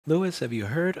Lewis, have you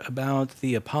heard about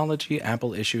the apology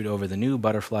Apple issued over the new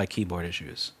butterfly keyboard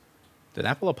issues? Did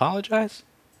Apple apologize?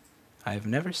 I've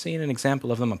never seen an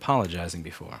example of them apologizing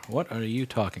before. What are you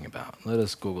talking about? Let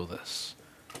us Google this.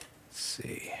 Let's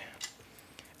see.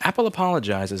 Apple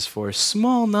apologizes for a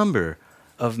small number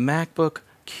of MacBook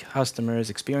customers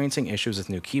experiencing issues with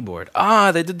new keyboard.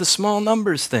 Ah, they did the small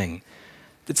numbers thing.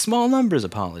 The small numbers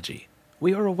apology.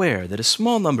 We are aware that a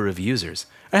small number of users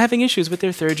are having issues with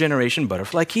their third-generation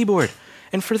butterfly keyboard,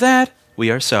 and for that, we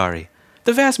are sorry.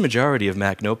 The vast majority of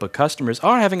Mac Notebook customers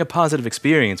are having a positive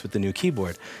experience with the new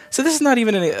keyboard. So this is not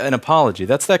even an apology.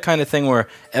 That's that kind of thing where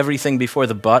everything before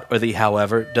the but or the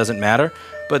however doesn't matter.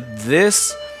 But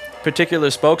this particular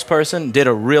spokesperson did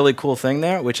a really cool thing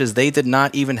there, which is they did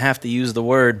not even have to use the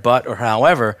word but or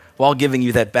however while giving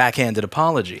you that backhanded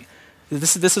apology.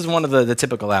 This is one of the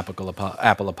typical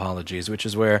Apple apologies, which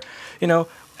is where,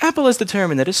 Apple has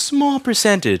determined that a small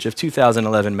percentage of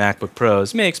 2011 MacBook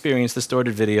Pros may experience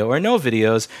distorted video or no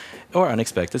videos or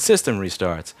unexpected system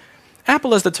restarts.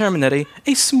 Apple has determined that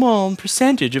a small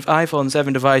percentage of iPhone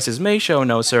 7 devices may show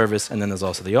no service, and then there's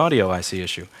also the audio IC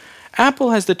issue.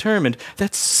 Apple has determined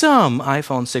that some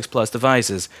iPhone 6 Plus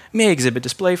devices may exhibit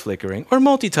display flickering or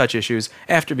multi-touch issues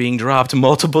after being dropped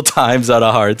multiple times on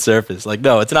a hard surface. Like,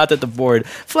 no, it's not that the board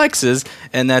flexes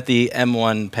and that the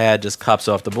M1 pad just cups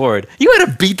off the board. You had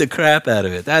to beat the crap out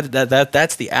of it.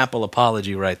 That's the Apple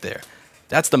apology right there.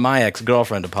 That's the my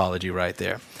ex-girlfriend apology right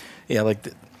there. Yeah, like,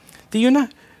 do you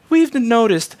not? We've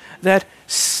noticed that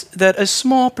a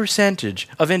small percentage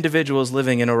of individuals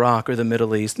living in Iraq or the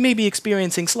Middle East may be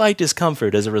experiencing slight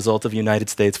discomfort as a result of United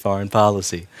States foreign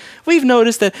policy. We've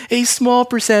noticed that a small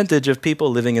percentage of people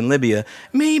living in Libya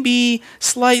may be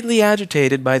slightly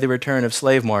agitated by the return of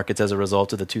slave markets as a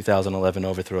result of the 2011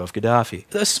 overthrow of Gaddafi.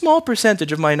 A small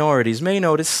percentage of minorities may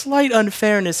notice slight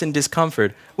unfairness and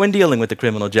discomfort when dealing with the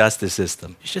criminal justice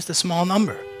system. It's just a small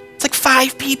number. It's like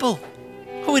 5 people.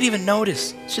 Who would even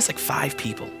notice? It's just like 5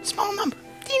 people. Small number.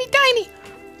 Teeny tiny.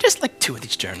 Just like 2 of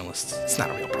these journalists. It's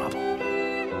not a real problem.